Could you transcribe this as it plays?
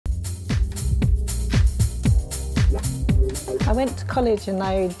I went to college and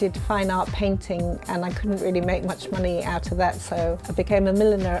I did fine art painting, and I couldn't really make much money out of that, so I became a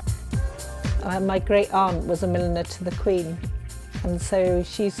milliner. My great aunt was a milliner to the Queen, and so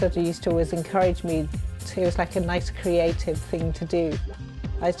she sort of used to always encourage me to, it was like a nice creative thing to do.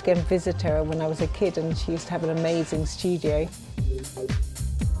 I used to go and visit her when I was a kid, and she used to have an amazing studio.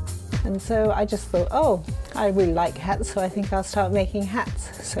 And so I just thought, oh, I really like hats, so I think I'll start making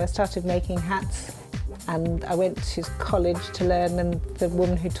hats. So I started making hats, and I went to college to learn, and the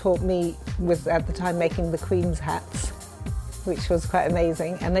woman who taught me was at the time making the Queen's hats, which was quite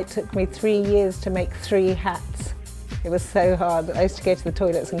amazing. And it took me 3 years to make 3 hats. It was so hard. I used to go to the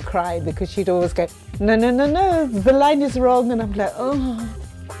toilets and cry because she'd always go, no, no, no, no, the line is wrong. And I'm like, oh,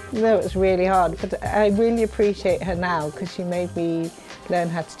 no, it was really hard. But I really appreciate her now because she made me learn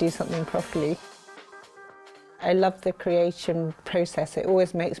how to do something properly. I love the creation process. It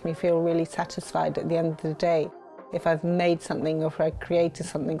always makes me feel really satisfied at the end of the day if I've made something or if I created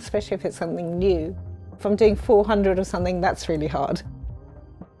something, especially if it's something new. If I'm doing 400 or something, that's really hard.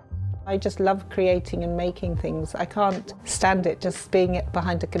 I just love creating and making things. I can't stand it just being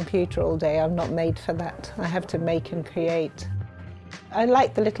behind a computer all day. I'm not made for that. I have to make and create. I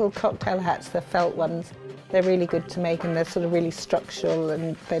like the little cocktail hats, the felt ones. They're really good to make, and they're sort of really structural,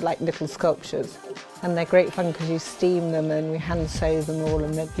 and they're like little sculptures. And they're great fun because you steam them and we hand sew them all,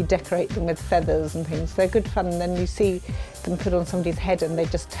 and then you decorate them with feathers and things. They're good fun, and then you see them put on somebody's head and they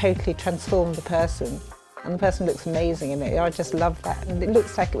just totally transform the person. And the person looks amazing in it. I just love that. And it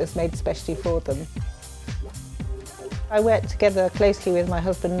looks like it was made especially for them. I work together closely with my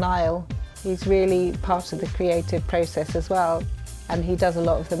husband, Niall. He's really part of the creative process as well. And he does a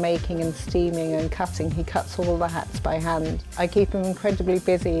lot of the making and steaming and cutting. He cuts all the hats by hand. I keep him incredibly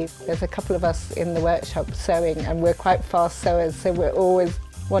busy. There's a couple of us in the workshop sewing, and we're quite fast sewers, so we're always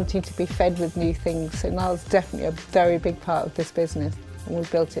wanting to be fed with new things. So Niall's definitely a very big part of this business, and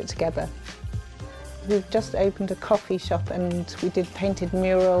we've built it together. We've just opened a coffee shop, and we did painted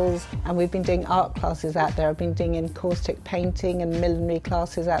murals, and we've been doing art classes out there. I've been doing encaustic painting and millinery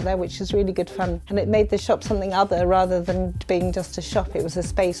classes out there, which is really good fun. And it made the shop something other rather than being just a shop. It was a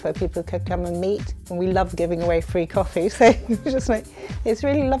space where people could come and meet. And we love giving away free coffee, so it was just like, it's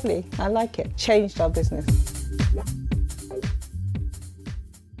really lovely. I like it. Changed our business.